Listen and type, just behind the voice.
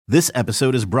This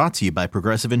episode is brought to you by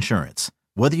Progressive Insurance.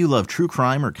 Whether you love true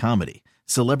crime or comedy,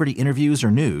 celebrity interviews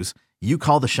or news, you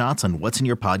call the shots on what's in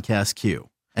your podcast queue.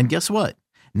 And guess what?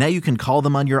 Now you can call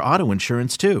them on your auto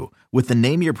insurance too with the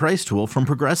Name Your Price tool from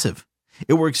Progressive.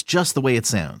 It works just the way it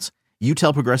sounds. You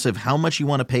tell Progressive how much you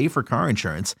want to pay for car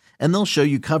insurance, and they'll show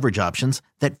you coverage options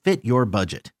that fit your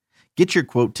budget. Get your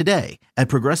quote today at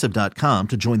Progressive.com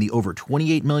to join the over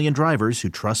 28 million drivers who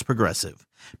trust Progressive.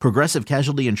 Progressive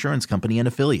Casualty Insurance Company and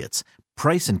Affiliates.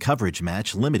 Price and coverage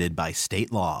match limited by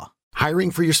state law. Hiring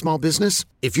for your small business?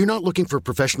 If you're not looking for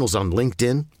professionals on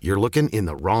LinkedIn, you're looking in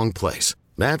the wrong place.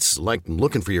 That's like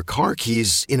looking for your car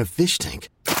keys in a fish tank.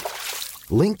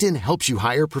 LinkedIn helps you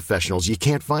hire professionals you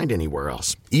can't find anywhere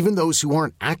else, even those who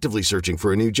aren't actively searching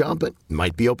for a new job but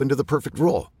might be open to the perfect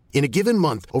role. In a given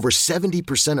month, over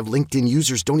 70% of LinkedIn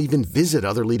users don't even visit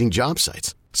other leading job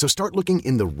sites. So start looking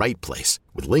in the right place.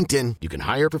 With LinkedIn, you can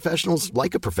hire professionals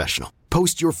like a professional.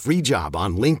 Post your free job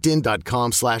on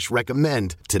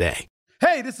linkedin.com/recommend today.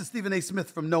 Hey, this is Stephen A. Smith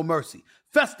from No Mercy.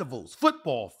 Festivals,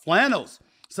 football, flannels.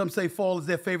 Some say fall is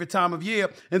their favorite time of year.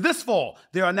 And this fall,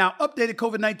 there are now updated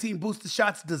COVID-19 booster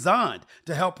shots designed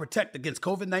to help protect against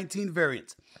COVID-19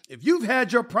 variants. If you've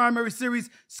had your primary series,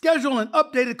 schedule an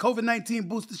updated COVID-19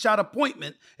 booster shot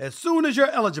appointment as soon as you're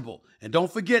eligible. And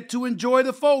don't forget to enjoy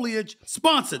the foliage,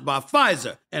 sponsored by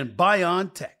Pfizer and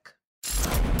BioNTech.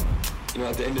 You know,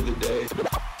 at the end of the day,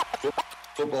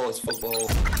 football is football.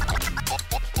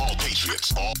 All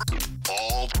Patriots, all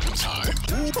the time.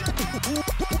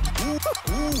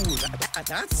 Ooh,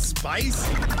 that's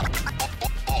spicy.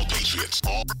 All Patriots,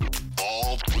 all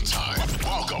the time.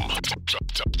 Welcome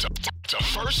to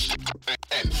First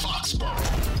and Foxborough.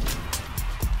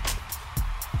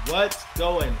 What's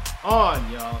going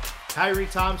on, y'all? Tyree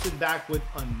Thompson back with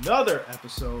another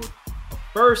episode of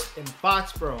First and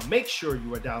Foxborough. Make sure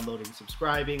you are downloading,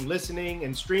 subscribing, listening,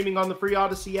 and streaming on the free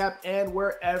Odyssey app and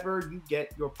wherever you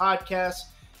get your podcasts.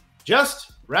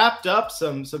 Just wrapped up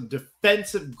some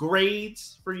defensive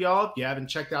grades for y'all. If you haven't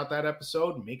checked out that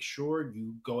episode, make sure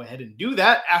you go ahead and do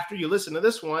that after you listen to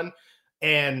this one.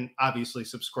 And obviously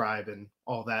subscribe and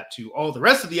all that to all the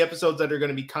rest of the episodes that are going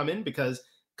to be coming, because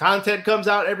content comes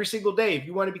out every single day. If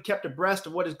you want to be kept abreast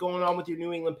of what is going on with your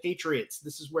New England Patriots,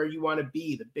 this is where you want to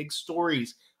be. The big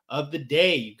stories of the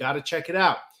day. You got to check it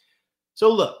out.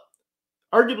 So look,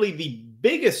 arguably the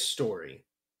biggest story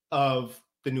of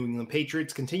the New England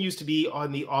Patriots continues to be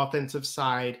on the offensive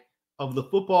side of the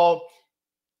football.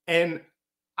 And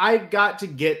I've got to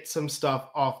get some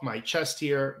stuff off my chest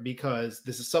here, because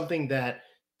this is something that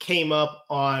came up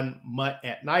on Mutt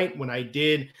at Night when I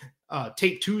did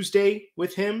Tape Tuesday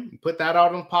with him. Put that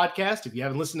out on the podcast. If you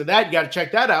haven't listened to that, you got to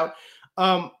check that out.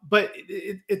 But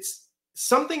it's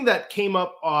something that came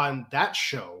up on that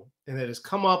show, and that has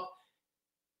come up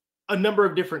a number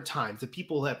of different times, that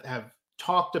people have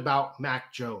talked about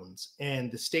Mac Jones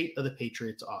and the state of the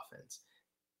Patriots offense.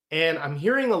 And I'm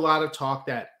hearing a lot of talk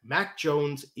that Mac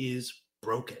Jones is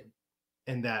broken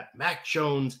and that Mac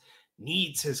Jones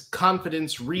needs his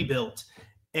confidence rebuilt.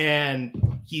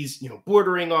 And he's,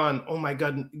 bordering on, oh my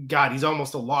God, he's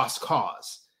almost a lost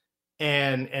cause.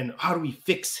 And how do we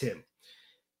fix him?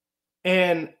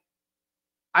 And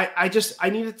I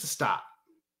needed to stop.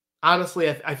 Honestly,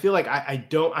 I feel like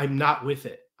I'm not with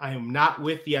it. I am not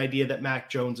with the idea that Mac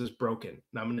Jones is broken.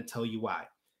 And I'm going to tell you why.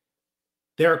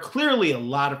 There are clearly a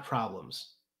lot of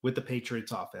problems with the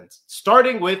Patriots offense,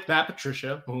 starting with Matt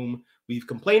Patricia, whom we've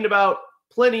complained about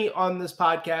plenty on this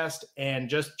podcast. And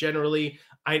just generally,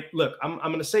 I'm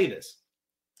going to say this.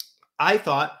 I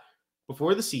thought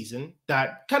before the season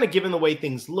that, kind of given the way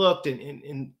things looked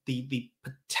and the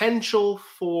potential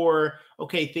for,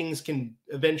 okay, things can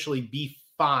eventually be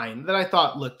fine, that I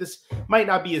thought, look, this might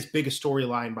not be as big a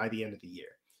storyline by the end of the year.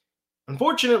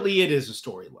 Unfortunately, it is a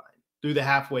storyline through the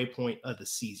halfway point of the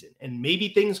season. And maybe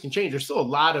things can change. There's still a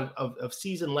lot of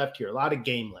season left here, a lot of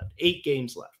game left, 8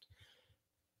 games left.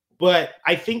 But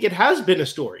I think it has been a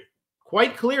story,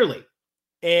 quite clearly.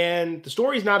 And the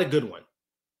story is not a good one,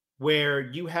 where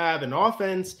you have an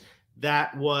offense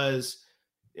that was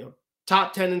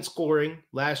top 10 in scoring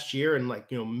last year and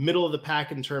middle of the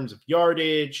pack in terms of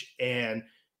yardage. And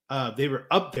they were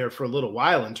up there for a little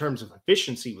while in terms of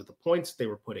efficiency with the points they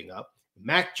were putting up.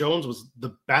 Mac Jones was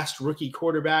the best rookie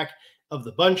quarterback of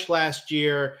the bunch last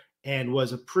year and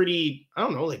was a pretty,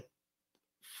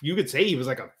 you could say he was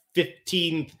like a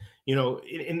 15th,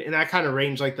 in that kind of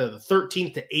range, like the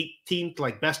 13th to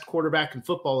 18th, best quarterback in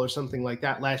football or something like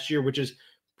that last year, which is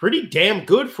pretty damn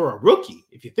good for a rookie,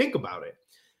 if you think about it.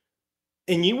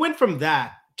 And you went from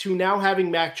that to now having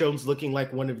Mac Jones looking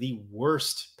like one of the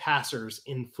worst passers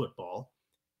in football.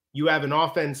 You have an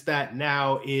offense that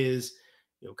now is,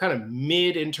 kind of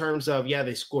mid in terms of,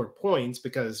 they scored points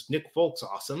because Nick Folk's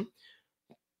awesome,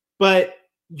 but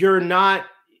you're not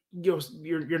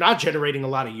generating a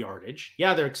lot of yardage.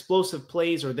 Yeah, their explosive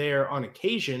plays are there on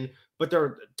occasion, but there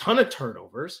are a ton of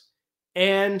turnovers.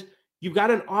 And you've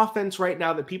got an offense right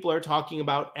now that people are talking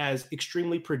about as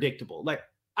extremely predictable. Like,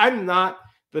 I'm not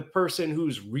the person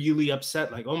who's really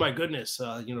upset, like, oh my goodness,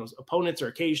 opponents are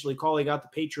occasionally calling out the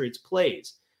Patriots'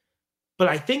 plays. But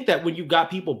I think that when you've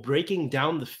got people breaking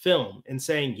down the film and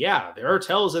saying, yeah, there are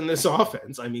tells in this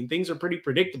offense. I mean, things are pretty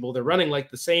predictable. They're running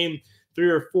like the same 3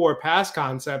 or 4 pass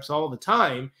concepts all the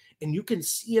time, and you can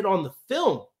see it on the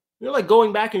film. You're like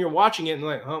going back and you're watching it and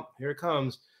like, oh, here it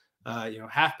comes.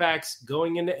 Halfbacks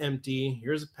going into empty.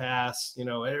 Here's a pass.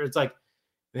 It's like,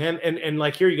 and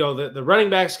like, here you go. The running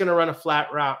back's going to run a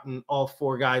flat route, and all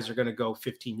 4 guys are going to go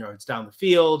 15 yards down the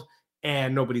field,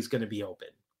 and nobody's going to be open.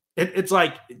 It's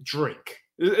like drink.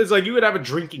 It's like you would have a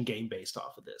drinking game based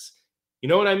off of this. You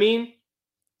know what I mean?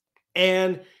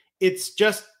 And it's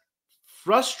just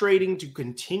frustrating to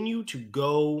continue to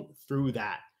go through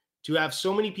that, to have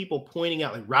so many people pointing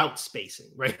out like route spacing,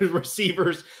 right?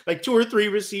 Receivers, like 2 or 3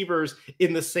 receivers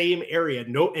in the same area,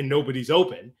 and nobody's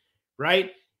open,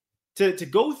 right? To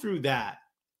go through that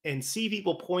and see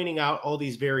people pointing out all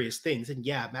these various things. And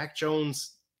yeah, Mac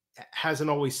Jones hasn't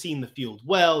always seen the field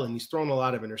well, and he's thrown a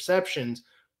lot of interceptions,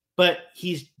 but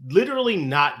he's literally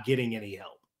not getting any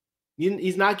help.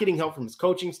 He's not getting help from his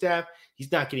coaching staff.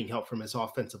 He's not getting help from his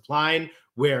offensive line,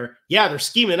 where, they're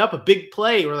scheming up a big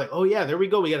play. We're like, oh yeah, there we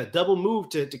go. We got a double move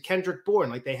to Kendrick Bourne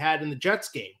like they had in the Jets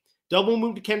game. Double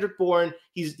move to Kendrick Bourne.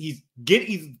 He's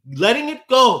letting it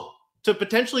go to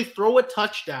potentially throw a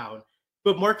touchdown,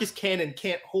 but Marcus Cannon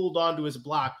can't hold on to his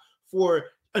block for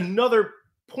another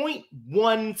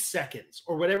 0.1 seconds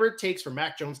or whatever it takes for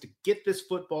Mac Jones to get this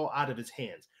football out of his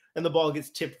hands. And the ball gets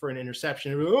tipped for an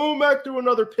interception. And, oh, Mac threw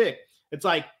another pick. It's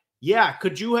like,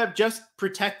 could you have just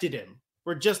protected him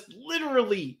for just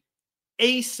literally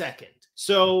a second?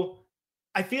 So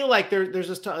I feel like there's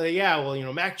this,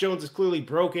 Mac Jones is clearly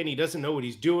broken. He doesn't know what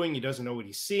he's doing. He doesn't know what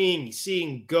he's seeing. He's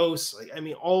seeing ghosts. Like, I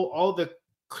mean, all the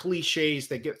cliches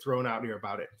that get thrown out here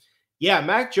about it. Yeah,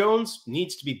 Mac Jones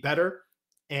needs to be better.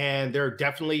 And there are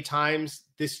definitely times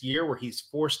this year where he's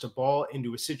forced a ball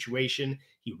into a situation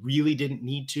he really didn't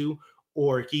need to,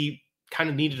 or he kind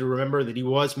of needed to remember that he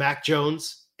was Mac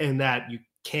Jones and that you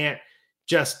can't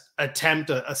just attempt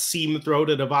a seam throw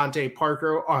to Devontae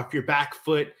Parker off your back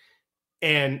foot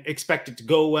and expect it to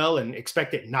go well and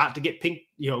expect it not to get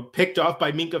picked off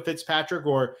by Minkah Fitzpatrick,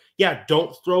 or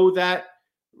don't throw that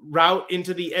route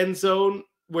into the end zone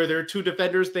where there are 2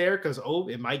 defenders there because,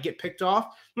 it might get picked off.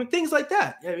 I mean, things like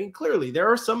that. I mean, clearly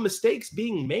there are some mistakes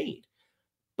being made.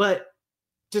 But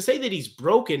to say that he's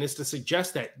broken is to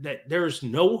suggest that there's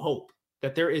no hope,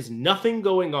 that there is nothing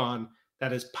going on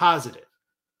that is positive.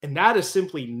 And that is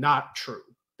simply not true.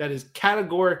 That is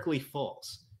categorically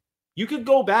false. You could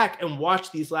go back and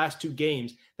watch these last 2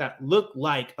 games that look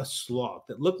like a slog,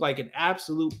 that look like an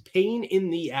absolute pain in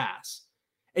the ass.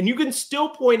 And you can still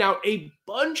point out a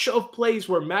bunch of plays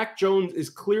where Mac Jones is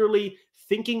clearly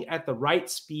thinking at the right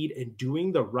speed and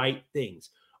doing the right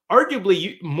things.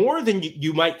 Arguably more than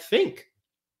you might think.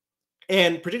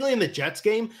 And particularly in the Jets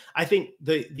game, I think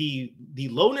the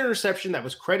lone interception that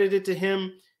was credited to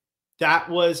him, that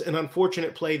was an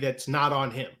unfortunate play that's not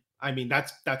on him. I mean,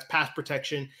 that's pass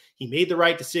protection. He made the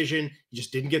right decision. He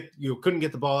just couldn't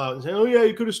get the ball out and say, oh yeah,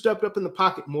 you could have stepped up in the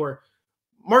pocket more.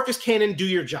 Marcus Cannon, do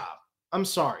your job. I'm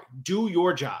sorry, do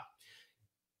your job.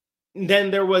 And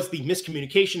then there was the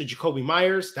miscommunication to Jakobi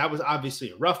Meyers. That was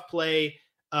obviously a rough play.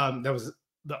 That was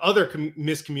the other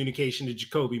miscommunication to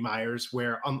Jakobi Meyers,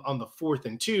 where on the 4th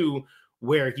and 2,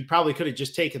 where he probably could have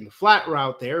just taken the flat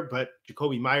route there, but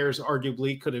Jakobi Meyers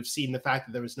arguably could have seen the fact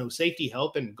that there was no safety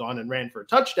help and gone and ran for a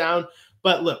touchdown.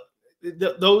 But look,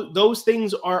 those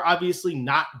things are obviously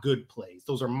not good plays.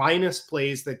 Those are minus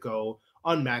plays that go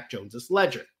on Mac Jones's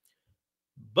ledger.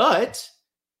 But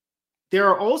there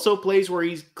are also plays where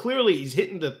he's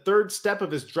hitting the 3rd step of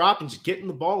his drop and just getting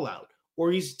the ball out,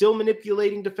 or he's still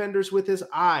manipulating defenders with his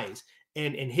eyes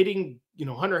and hitting,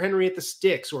 Hunter Henry at the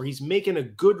sticks, or he's making a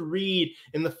good read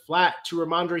in the flat to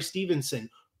Ramondre Stevenson,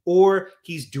 or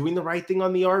he's doing the right thing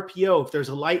on the RPO. If there's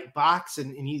a light box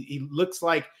and he looks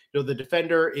like, the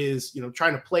defender is,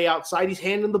 trying to play outside, he's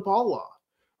handing the ball off,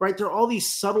 right? There are all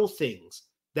these subtle things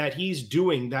that he's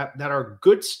doing that are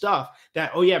good stuff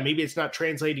that, maybe it's not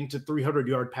translating to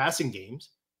 300-yard passing games,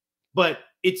 but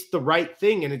it's the right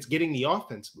thing and it's getting the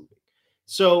offense moving.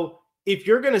 So if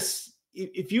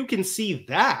you can see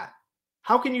that,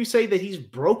 how can you say that he's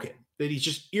broken? that he's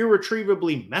just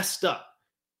irretrievably messed up.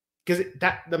 Because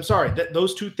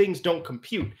those two things don't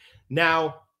compute.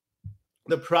 Now,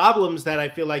 the problems that I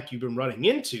feel like you've been running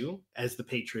into as the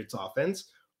Patriots offense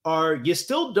are you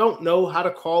still don't know how to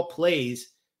call plays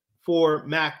for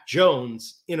Mac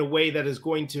Jones in a way that is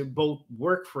going to both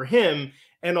work for him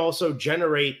and also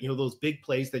generate, those big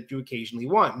plays that you occasionally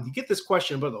want. And you get this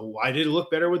question about why did it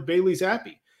look better with Bailey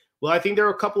Zappi? Well, I think there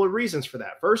are a couple of reasons for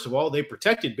that. First of all, they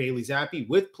protected Bailey Zappi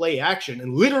with play action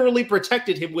and literally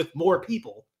protected him with more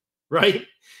people, right?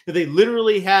 They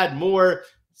literally had more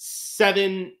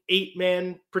 7,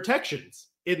 8-man protections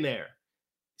in there.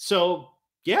 So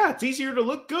yeah, it's easier to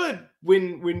look good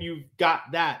when you've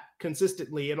got that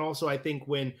consistently. And also I think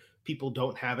when people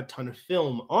don't have a ton of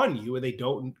film on you and they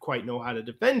don't quite know how to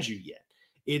defend you yet,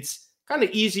 it's kind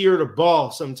of easier to ball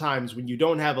sometimes when you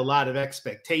don't have a lot of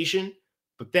expectation.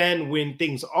 But then when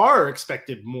things are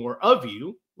expected more of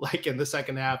you, like in the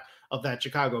second half of that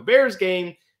Chicago Bears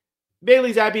game,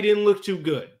 Bailey Zappi didn't look too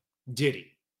good, did he?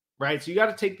 Right? So you got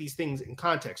to take these things in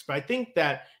context. But I think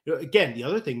that, again, the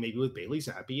other thing maybe with Bailey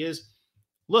Zappi is,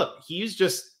 look,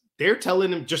 they're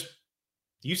telling him,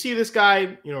 you see this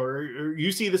guy, or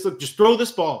you see this, look, just throw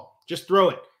this ball. Just throw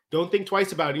it. Don't think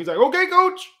twice about it. He's like, okay,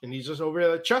 coach. And he's just over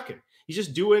there chucking. He's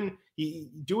just doing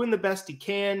the best he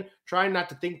can, trying not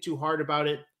to think too hard about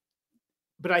it.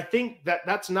 But I think that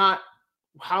that's not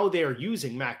how they're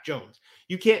using Mac Jones.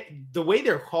 The way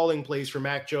they're calling plays for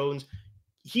Mac Jones,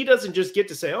 he doesn't just get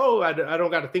to say, oh, I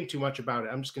don't got to think too much about it.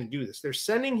 I'm just going to do this. They're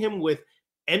sending him with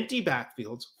empty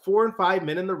backfields, 4 and 5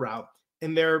 men in the route.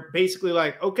 And they're basically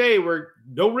like, okay, we're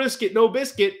no risk it, no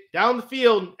biscuit, down the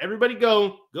field. Everybody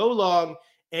go long.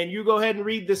 And you go ahead and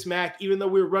read this, Mac, even though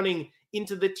we're running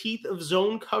into the teeth of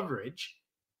zone coverage.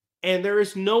 And there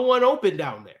is no one open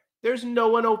down there. There's no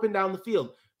one open down the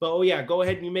field. But, oh, yeah, go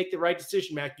ahead and you make the right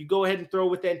decision, Mac. You go ahead and throw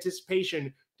with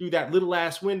anticipation through that little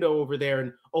ass window over there.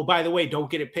 And, oh, by the way,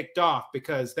 don't get it picked off,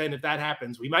 because then if that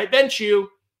happens, we might bench you.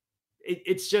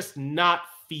 It's just not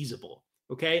feasible.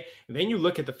 Okay. And then you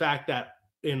look at the fact that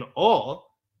in all,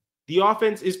 the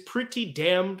offense is pretty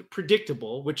damned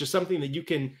predictable, which is something that you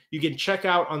can check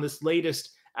out on this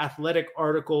latest Athletic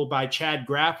article by Chad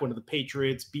Graff, one of the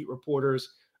Patriots beat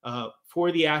reporters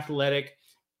for the Athletic,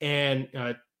 and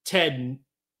Ted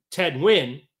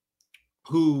Nguyen,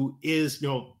 who is,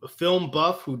 a film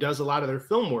buff who does a lot of their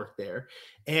film work there.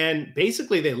 And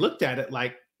basically they looked at it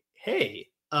like, hey,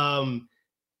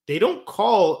 they don't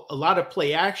call a lot of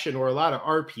play action or a lot of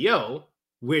RPO,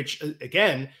 which,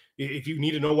 again, if you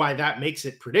need to know why that makes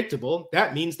it predictable,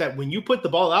 that means that when you put the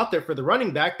ball out there for the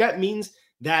running back, that means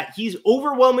that he's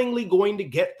overwhelmingly going to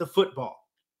get the football.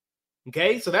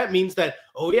 Okay, so that means that,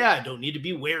 oh yeah, I don't need to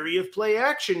be wary of play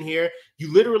action here.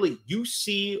 You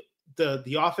see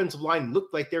the offensive line look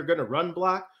like they're going to run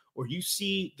block, or you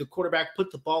see the quarterback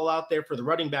put the ball out there for the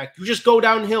running back. You just go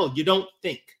downhill. You don't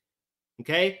think.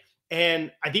 Okay.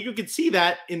 And I think you could see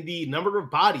that in the number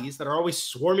of bodies that are always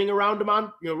swarming around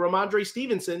Ramondre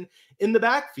Stevenson in the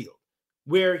backfield,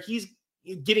 where he's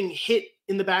getting hit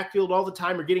in the backfield all the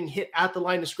time or getting hit at the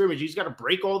line of scrimmage. He's got to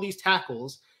break all these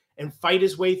tackles and fight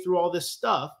his way through all this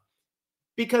stuff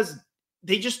because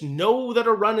they just know that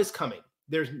a run is coming.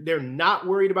 They're not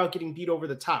worried about getting beat over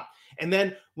the top. And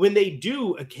then when they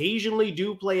do occasionally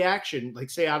do play action, like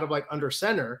say out of like under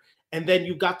center, and then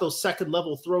you've got those second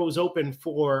level throws open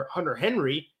for Hunter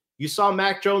Henry, you saw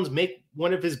Mac Jones make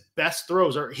one of his best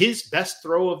throws, or his best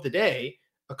throw of the day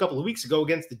a couple of weeks ago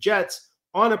against the Jets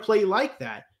on a play like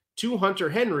that to Hunter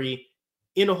Henry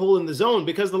in a hole in the zone,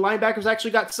 because the linebackers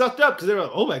actually got sucked up because they were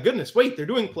like, oh my goodness, wait, they're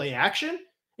doing play action?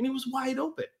 And he was wide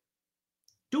open.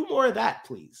 Do more of that,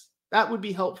 please. That would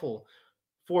be helpful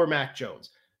for Mac Jones.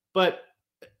 But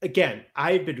again,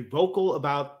 I've been vocal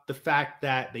about the fact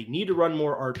that they need to run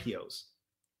more RPOs.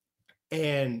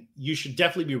 And you should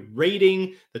definitely be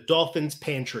raiding the Dolphins'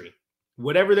 pantry.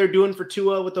 Whatever they're doing for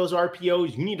Tua with those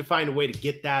RPOs, you need to find a way to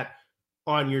get that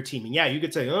on your team. And yeah, you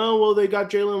could say, oh, well, they got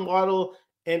Jalen Waddle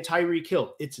and Tyreek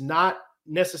Hill. It's not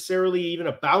necessarily even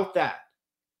about that.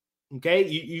 Okay?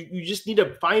 You just need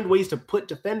to find ways to put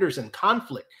defenders in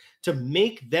conflict, to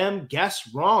make them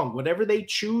guess wrong. Whatever they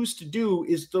choose to do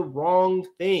is the wrong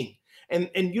thing. And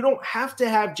you don't have to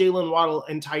have Jalen Waddle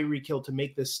and Tyreek Hill to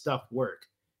make this stuff work.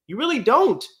 You really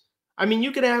don't. I mean,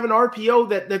 you could have an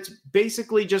RPO that's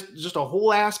basically just a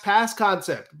whole ass pass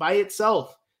concept by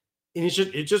itself. And it's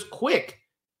just quick.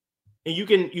 And you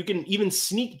can even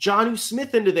sneak Jonnu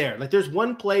Smith into there. Like there's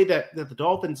one play that the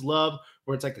Dolphins love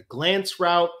where it's like a glance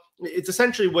route. It's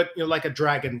essentially what, like a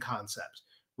dragon concept,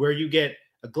 where you get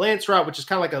a glance route, which is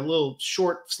kind of like a little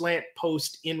short slant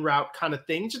post in route kind of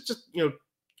thing. Just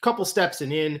couple steps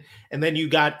in, and then you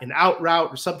got an out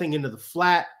route or something into the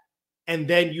flat, and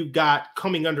then you got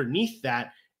coming underneath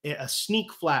that a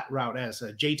sneak flat route, as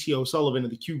JT O'Sullivan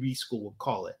of the QB school would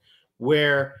call it,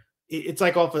 where it's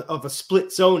like off of a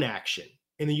split zone action.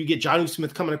 And then you get Jonnu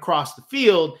Smith coming across the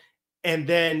field, and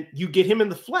then you get him in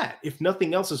the flat if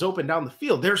nothing else is open down the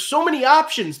field. There's so many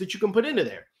options that you can put into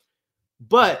there.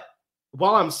 But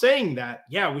while I'm saying that,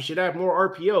 yeah, we should have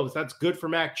more RPOs. That's good for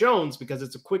Mac Jones because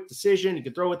it's a quick decision. You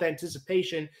can throw with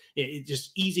anticipation. It's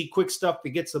just easy, quick stuff that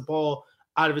gets the ball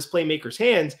out of his playmaker's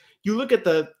hands. You look at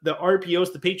the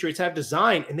RPOs the Patriots have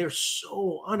designed, and they're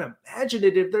so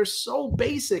unimaginative. They're so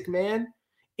basic, man.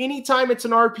 Anytime it's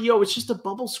an RPO, it's just a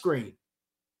bubble screen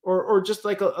or just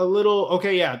like a little,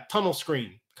 okay, yeah, tunnel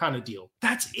screen kind of deal.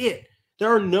 That's it.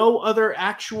 There are no other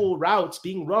actual routes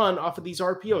being run off of these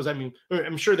RPOs. I mean,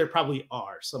 I'm sure there probably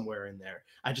are somewhere in there.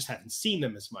 I just haven't seen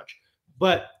them as much.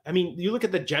 But, I mean, you look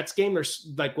at the Jets game,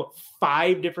 there's like,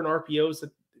 five RPOs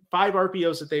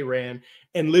that they ran.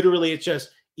 And literally it's just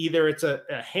either it's a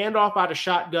handoff out of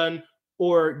shotgun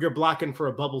or you're blocking for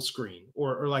a bubble screen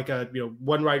or like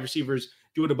one wide receiver's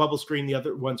doing a bubble screen. The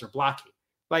other ones are blocking.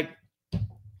 Like,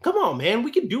 come on, man,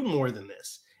 we can do more than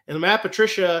this. And Matt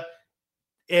Patricia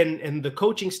and the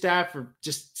coaching staff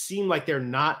just seem like they're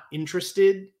not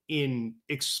interested in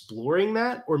exploring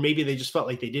that, or maybe they just felt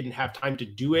like they didn't have time to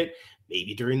do it.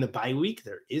 Maybe during the bye week,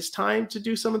 there is time to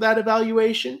do some of that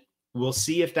evaluation. We'll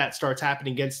see if that starts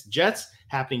happening against the Jets,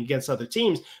 happening against other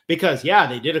teams, because yeah,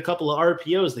 they did a couple of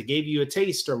RPOs that gave you a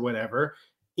taste or whatever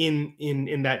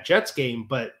in that Jets game.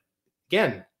 But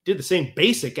again, did the same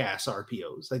basic ass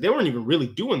RPOs. Like they weren't even really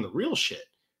doing the real shit.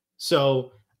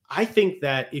 So I think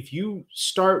that if you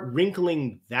start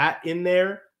wrinkling that in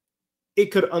there, it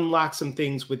could unlock some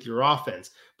things with your offense.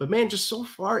 But man, just so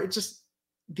far, it's just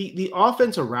the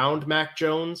offense around Mac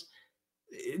Jones,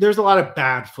 there's a lot of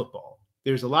bad football.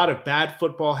 There's a lot of bad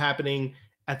football happening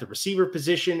at the receiver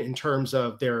position in terms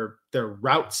of their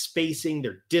route spacing,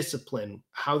 their discipline,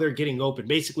 how they're getting open.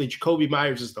 Basically, Jacoby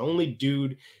Myers is the only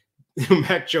dude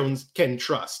Mac Jones can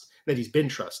trust, that he's been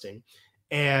trusting.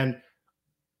 And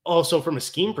also from a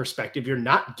scheme perspective, you're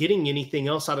not getting anything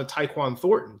else out of Tyquan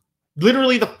Thornton.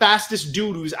 Literally the fastest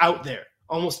dude who's out there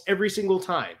almost every single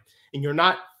time. And you're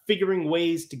not figuring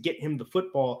ways to get him the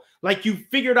football like you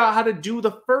figured out how to do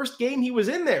the first game he was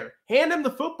in there. Hand him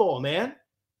the football, man.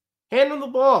 Hand him the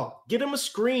ball. Get him a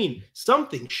screen.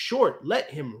 Something short. Let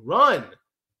him run.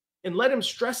 And let him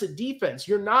stress a defense.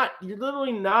 You're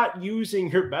literally not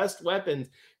using your best weapons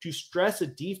to stress a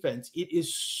defense. It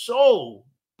is so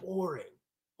boring.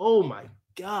 Oh my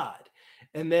God.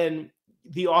 And then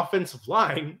the offensive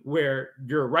line, where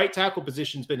your right tackle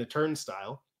position's been a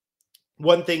turnstile.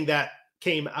 One thing that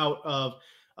came out of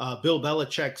Bill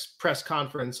Belichick's press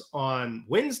conference on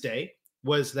Wednesday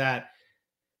was that,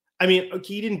 I mean,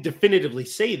 he didn't definitively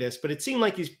say this, but it seemed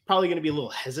like he's probably going to be a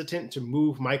little hesitant to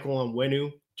move Michael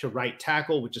Onwenu to right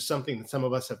tackle, which is something that some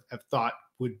of us have thought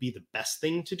would be the best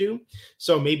thing to do.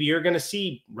 So maybe you're going to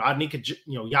see Yadni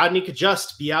could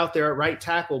just be out there at right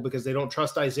tackle because they don't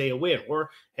trust Isaiah Wynn.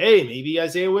 Or, hey, maybe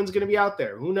Isaiah Wynn's going to be out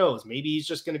there. Who knows? Maybe he's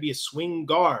just going to be a swing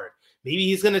guard.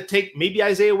 Maybe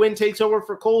Isaiah Wynn takes over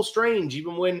for Cole Strange,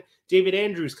 even when David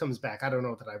Andrews comes back. I don't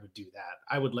know that I would do that.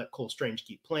 I would let Cole Strange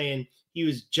keep playing. He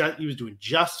was doing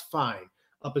just fine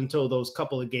up until those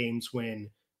couple of games when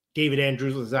David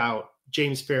Andrews was out.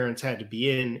 James Ferentz had to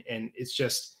be in, and it's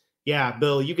just, yeah,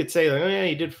 Bill, you could say, like, oh yeah,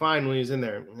 he did fine when he was in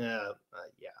there. Yeah,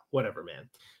 whatever, man.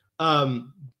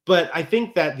 But I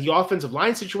think that the offensive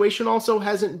line situation also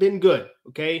hasn't been good.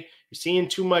 Okay, you're seeing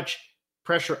too much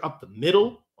pressure up the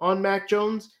middle on Mac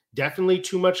Jones. Definitely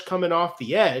too much coming off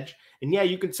the edge. And yeah,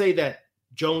 you can say that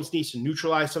Jones needs to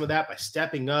neutralize some of that by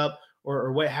stepping up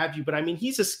or what have you. But I mean,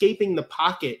 he's escaping the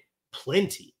pocket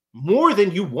plenty, more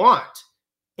than you want.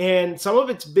 And some of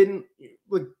it's been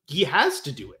like he has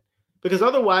to do it because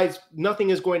otherwise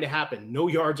nothing is going to happen. No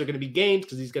yards are going to be gained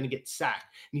because he's going to get sacked.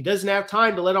 And he doesn't have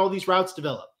time to let all these routes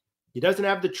develop. He doesn't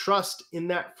have the trust in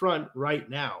that front right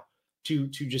now to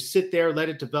just sit there, let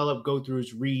it develop, go through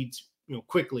his reads,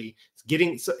 quickly. It's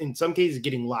getting, in some cases,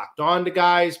 getting locked on to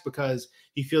guys because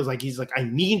he feels like he's like, I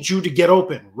need you to get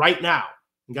open right now.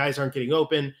 And guys aren't getting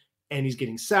open and he's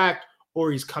getting sacked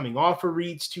or he's coming off of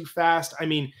reads too fast. I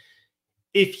mean,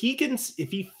 if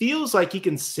he feels like he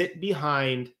can sit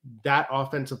behind that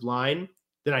offensive line,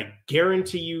 then I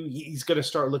guarantee you he's going to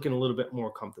start looking a little bit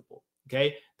more comfortable.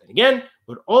 Okay. Then again, it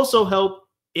would also help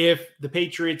if the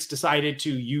Patriots decided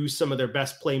to use some of their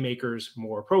best playmakers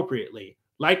more appropriately,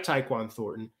 like Tyquan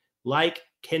Thornton, like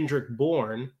Kendrick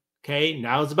Bourne. Okay.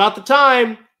 Now's about the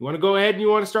time. You want to go ahead and you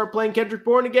want to start playing Kendrick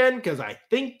Bourne again? Because I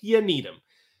think you need him.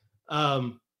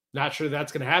 Not sure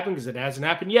that's going to happen because it hasn't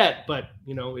happened yet, but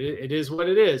it is what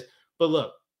it is. But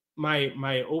look,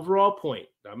 my overall point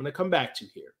that I'm going to come back to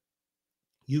here.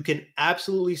 You can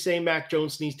absolutely say Mac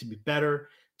Jones needs to be better,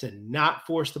 to not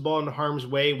force the ball into harm's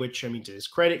way, which, I mean, to his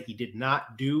credit, he did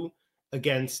not do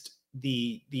against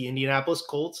the Indianapolis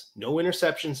Colts. No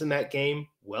interceptions in that game.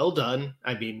 Well done.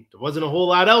 I mean, there wasn't a whole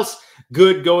lot else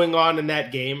good going on in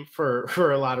that game for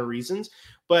a lot of reasons,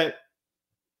 but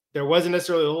there wasn't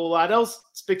necessarily a whole lot else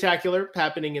spectacular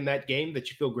happening in that game that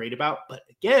you feel great about. But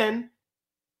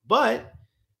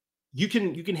you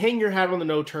can hang your hat on the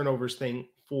no turnovers thing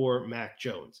for Mac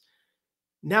Jones.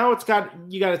 Now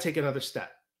you got to take another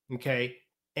step. Okay.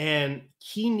 And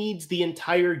he needs the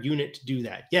entire unit to do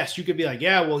that. Yes, you could be like,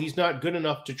 yeah, well, he's not good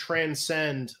enough to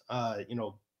transcend,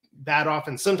 bad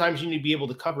offense. Sometimes you need to be able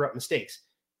to cover up mistakes.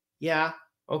 Yeah.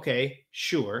 Okay,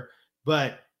 sure.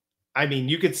 But I mean,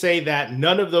 you could say that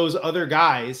none of those other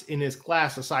guys in his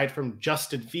class, aside from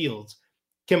Justin Fields,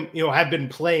 have been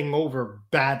playing over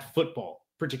bad football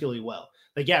particularly well.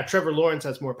 Like, yeah, Trevor Lawrence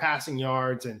has more passing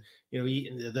yards, and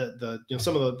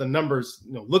some of the numbers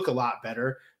look a lot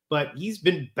better, but he's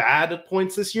been bad at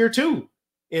points this year too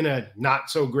in a not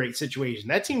so great situation.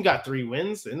 That team got 3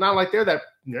 wins. It's not like they're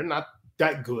not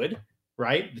that good,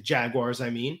 right? The Jaguars, I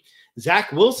mean.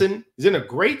 Zach Wilson is in a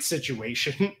great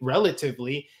situation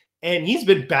relatively, and he's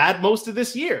been bad most of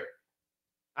this year.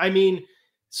 I mean,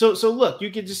 so look, you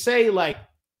could just say like,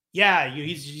 yeah,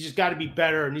 he's just got to be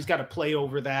better and he's got to play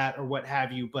over that or what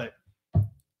have you. But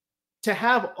to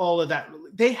have all of that,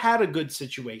 they had a good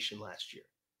situation last year.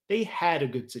 They had a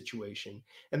good situation,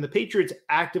 and the Patriots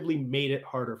actively made it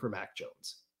harder for Mac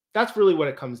Jones. That's really what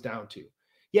it comes down to.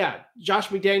 Yeah, Josh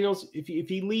McDaniels, if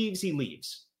he leaves, he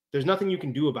leaves. There's nothing you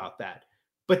can do about that.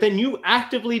 But then you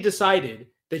actively decided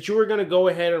that you were going to go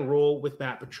ahead and roll with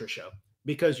Matt Patricia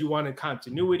because you wanted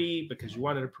continuity, because you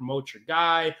wanted to promote your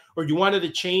guy, or you wanted to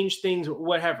change things or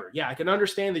whatever. Yeah, I can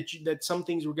understand that some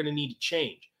things were going to need to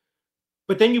change.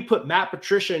 But then you put Matt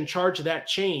Patricia in charge of that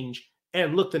change,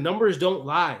 and look, the numbers don't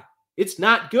lie. It's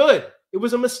not good. It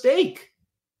was a mistake.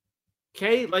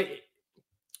 Okay?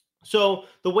 So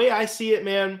the way I see it,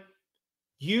 man,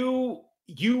 you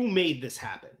made this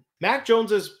happen. Mac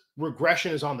Jones's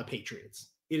regression is on the Patriots.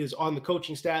 It is on the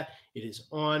coaching staff. It is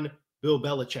on Bill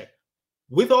Belichick.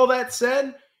 With all that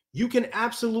said, you can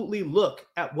absolutely look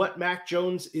at what Mac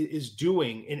Jones is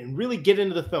doing and really get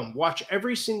into the film. Watch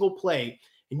every single play,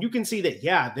 and you can see that,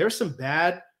 yeah, there's some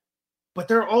bad, but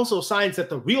there are also signs that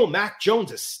the real Mac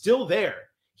Jones is still there.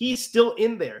 He's still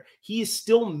in there. He is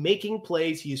still making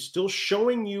plays. He is still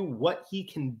showing you what he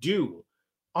can do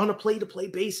on a play-to-play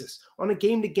basis, on a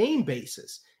game-to-game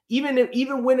basis, even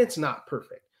when it's not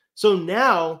perfect. So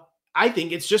now I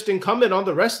think it's just incumbent on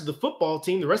the rest of the football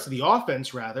team, the rest of the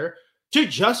offense rather, to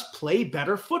just play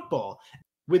better football.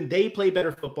 When they play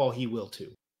better football, he will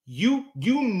too. You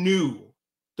knew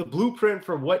the blueprint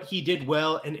for what he did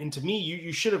well, and to me,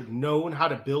 you should have known how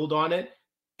to build on it,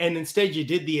 and instead you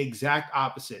did the exact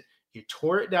opposite. You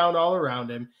tore it down all around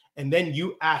him, and then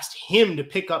you asked him to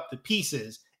pick up the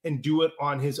pieces and do it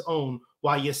on his own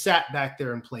while you sat back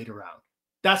there and played around.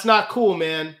 That's not cool,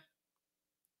 man.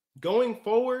 Going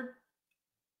forward,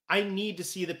 I need to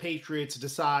see the Patriots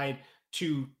decide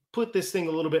to put this thing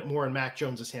a little bit more in Mac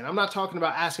Jones's hand. I'm not talking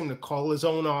about asking him to call his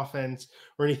own offense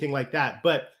or anything like that,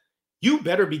 but you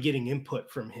better be getting input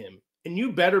from him, and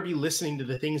you better be listening to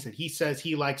the things that he says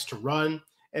he likes to run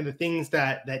and the things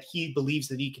that he believes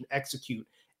that he can execute,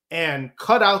 and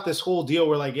cut out this whole deal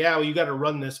where like, yeah, well, you got to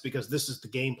run this because this is the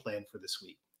game plan for this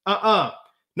week.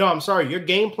 No, I'm sorry. Your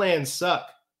game plans suck.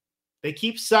 They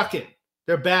keep sucking.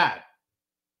 They're bad.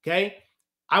 Okay.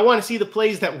 I want to see the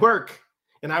plays that work,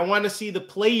 and I want to see the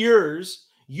players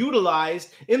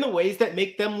utilized in the ways that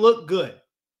make them look good.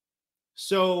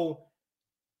 So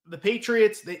the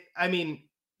Patriots,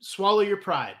 swallow your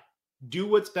pride. Do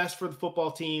what's best for the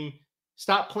football team.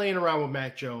 Stop playing around with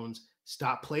Mac Jones.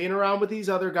 Stop playing around with these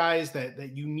other guys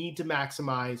that you need to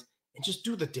maximize, and just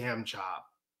do the damn job.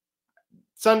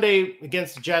 Sunday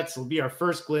against the Jets will be our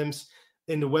first glimpse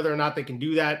into whether or not they can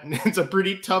do that. And it's a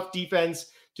pretty tough defense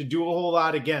to do a whole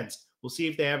lot against. We'll see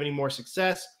if they have any more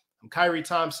success. I'm Kyrie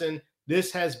Thompson.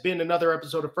 This has been another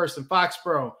episode of First and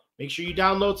Foxborough. Make sure you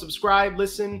download, subscribe,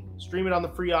 listen, stream it on the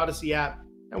free Odyssey app,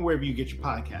 and wherever you get your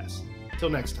podcasts. Till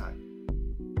next time.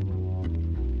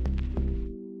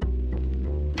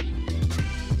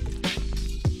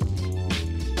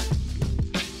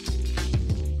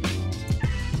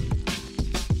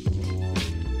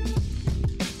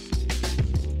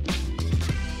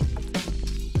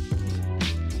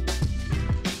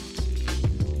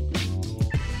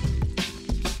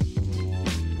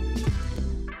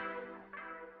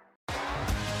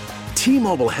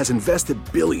 T-Mobile has invested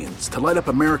billions to light up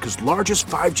America's largest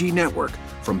 5G network,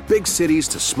 from big cities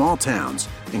to small towns,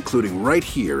 including right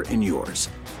here in yours.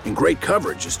 And great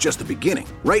coverage is just the beginning.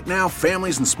 Right now,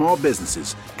 families and small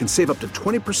businesses can save up to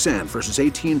 20% versus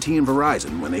AT&T and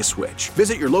Verizon when they switch.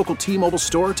 Visit your local T-Mobile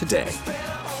store today.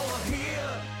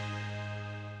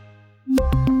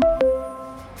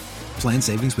 Plan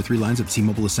savings with 3 lines of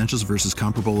T-Mobile Essentials versus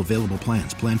comparable available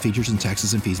plans. Plan features and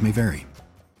taxes and fees may vary.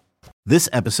 This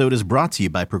episode is brought to you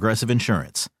by Progressive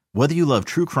Insurance. Whether you love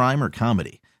true crime or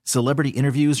comedy, celebrity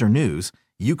interviews or news,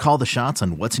 you call the shots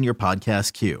on what's in your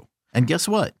podcast queue. And guess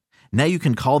what? Now you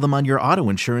can call them on your auto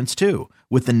insurance too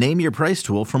with the Name Your Price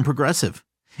tool from Progressive.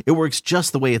 It works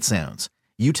just the way it sounds.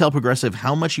 You tell Progressive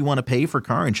how much you want to pay for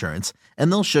car insurance,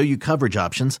 and they'll show you coverage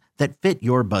options that fit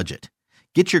your budget.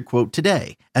 Get your quote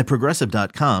today at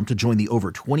Progressive.com to join the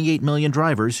over 28 million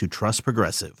drivers who trust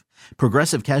Progressive.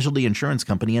 Progressive Casualty Insurance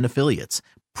Company and Affiliates.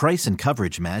 Price and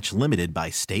coverage match limited by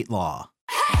state law.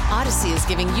 Odyssey is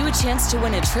giving you a chance to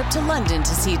win a trip to London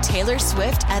to see Taylor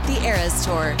Swift at the Eras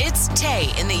Tour. It's Tay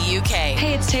in the UK.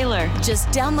 Hey, it's Taylor. Just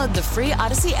download the free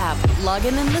Odyssey app, log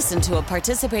in and listen to a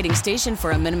participating station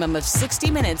for a minimum of 60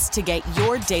 minutes to get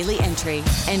your daily entry.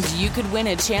 And you could win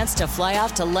a chance to fly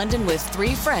off to London with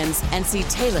 3 friends and see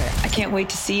Taylor. I can't wait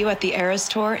to see you at the Eras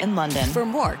Tour in London. For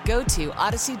more, go to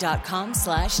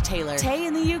odyssey.com/Taylor. Tay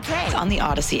in the UK. It's on the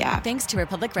Odyssey app. Thanks to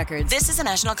Republic Records. This is a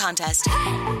national contest.